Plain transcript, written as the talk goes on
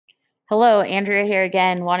Hello, Andrea here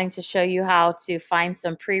again, wanting to show you how to find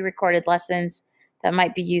some pre-recorded lessons that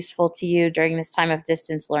might be useful to you during this time of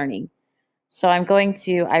distance learning. So I'm going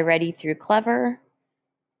to iReady through Clever,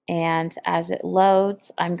 and as it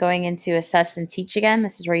loads, I'm going into Assess and Teach again.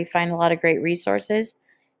 This is where you find a lot of great resources.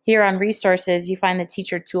 Here on Resources, you find the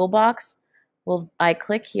Teacher Toolbox. Well, I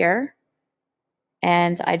click here,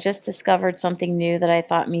 and I just discovered something new that I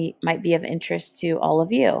thought might be of interest to all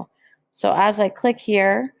of you. So as I click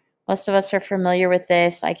here, most of us are familiar with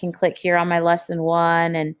this. I can click here on my lesson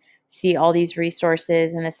one and see all these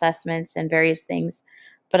resources and assessments and various things.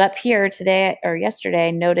 But up here today or yesterday,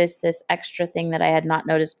 I noticed this extra thing that I had not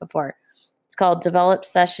noticed before. It's called Develop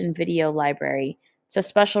Session Video Library. It's a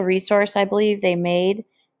special resource I believe they made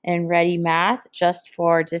in Ready Math just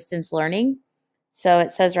for distance learning. So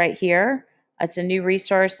it says right here, it's a new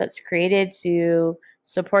resource that's created to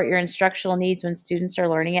support your instructional needs when students are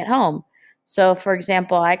learning at home. So for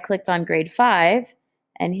example, I clicked on grade 5,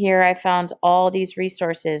 and here I found all these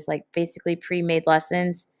resources, like basically pre-made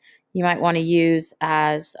lessons you might want to use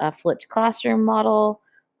as a flipped classroom model,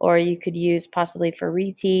 or you could use possibly for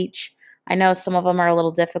reteach. I know some of them are a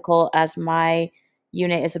little difficult, as my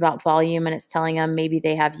unit is about volume and it's telling them maybe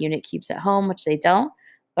they have unit cubes at home, which they don't.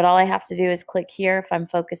 But all I have to do is click here. If I'm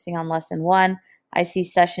focusing on lesson 1, I see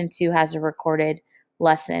session 2 has a recorded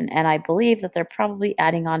lesson, and I believe that they're probably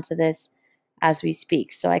adding on to this as we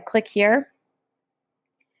speak. So I click here.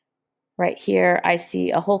 Right here, I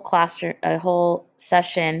see a whole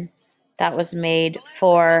session that was made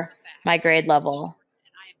for my grade level.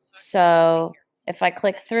 So if I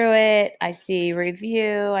click through it, I see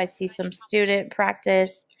review, I see some student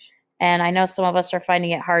practice, and I know some of us are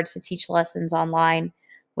finding it hard to teach lessons online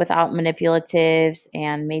without manipulatives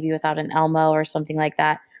and maybe without an Elmo or something like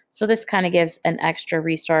that. So this kind of gives an extra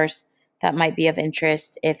resource that might be of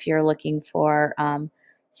interest if you're looking for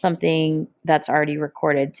something that's already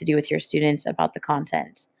recorded to do with your students about the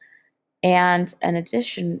content. And in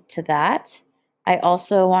addition to that, I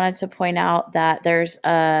also wanted to point out that there's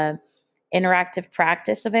a interactive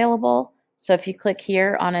practice available. So if you click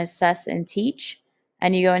here on Assess and Teach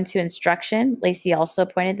and you go into Instruction, Lacey also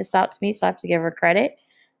pointed this out to me, so I have to give her credit.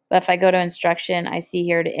 But if I go to Instruction, I see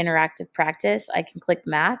here to Interactive Practice, I can click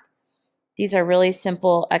Math. These are really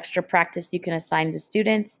simple extra practice you can assign to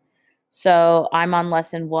students. So I'm on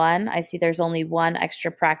lesson 1. I see there's only one extra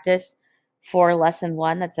practice for lesson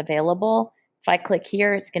 1 that's available. If I click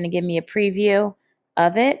here, it's going to give me a preview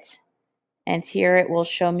of it. And here it will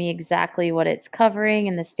show me exactly what it's covering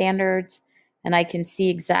and the standards. And I can see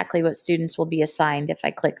exactly what students will be assigned if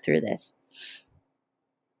I click through this.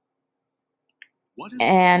 What is the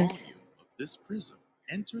volume of this prism?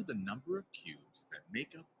 Enter the number of cubes that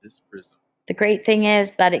make up this prism. The great thing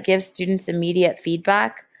is that it gives students immediate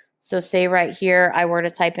feedback. So say right here, I were to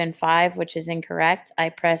type in 5, which is incorrect. I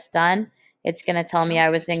press done. It's going to tell me I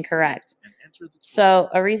was incorrect. So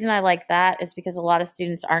a reason I like that is because a lot of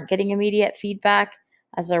students aren't getting immediate feedback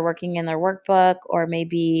as they're working in their workbook, or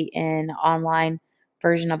maybe in an online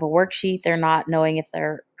version of a worksheet. They're not knowing if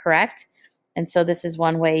they're correct. And so this is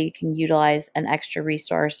one way you can utilize an extra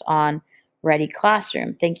resource on Ready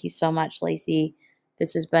Classroom. Thank you so much, Lacey.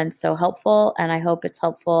 This has been so helpful, and I hope it's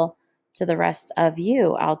helpful to the rest of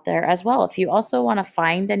you out there as well. If you also want to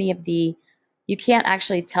find any of you can't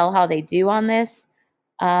actually tell how they do on this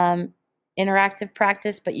interactive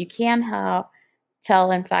practice, but you can tell,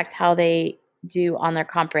 in fact, how they do on their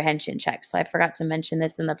comprehension checks. So I forgot to mention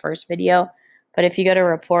this in the first video, but if you go to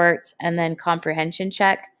reports and then comprehension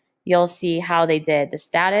check, you'll see how they did, the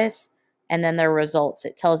status, and then their results.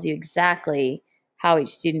 It tells you exactly how each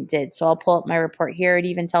student did. So I'll pull up my report here. It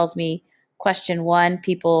even tells me question 1,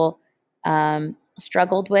 people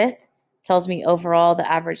struggled with. Tells me overall the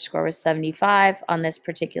average score was 75 on this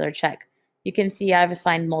particular check. You can see I've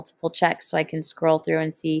assigned multiple checks, so I can scroll through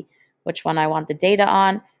and see which one I want the data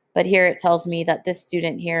on. But here it tells me that this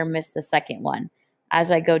student here missed the second one.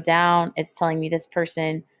 As I go down, it's telling me this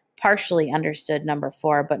person partially understood number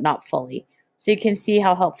 4, but not fully. So you can see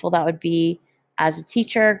how helpful that would be as a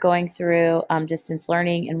teacher going through distance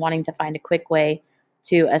learning and wanting to find a quick way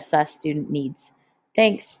to assess student needs.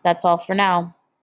 Thanks. That's all for now.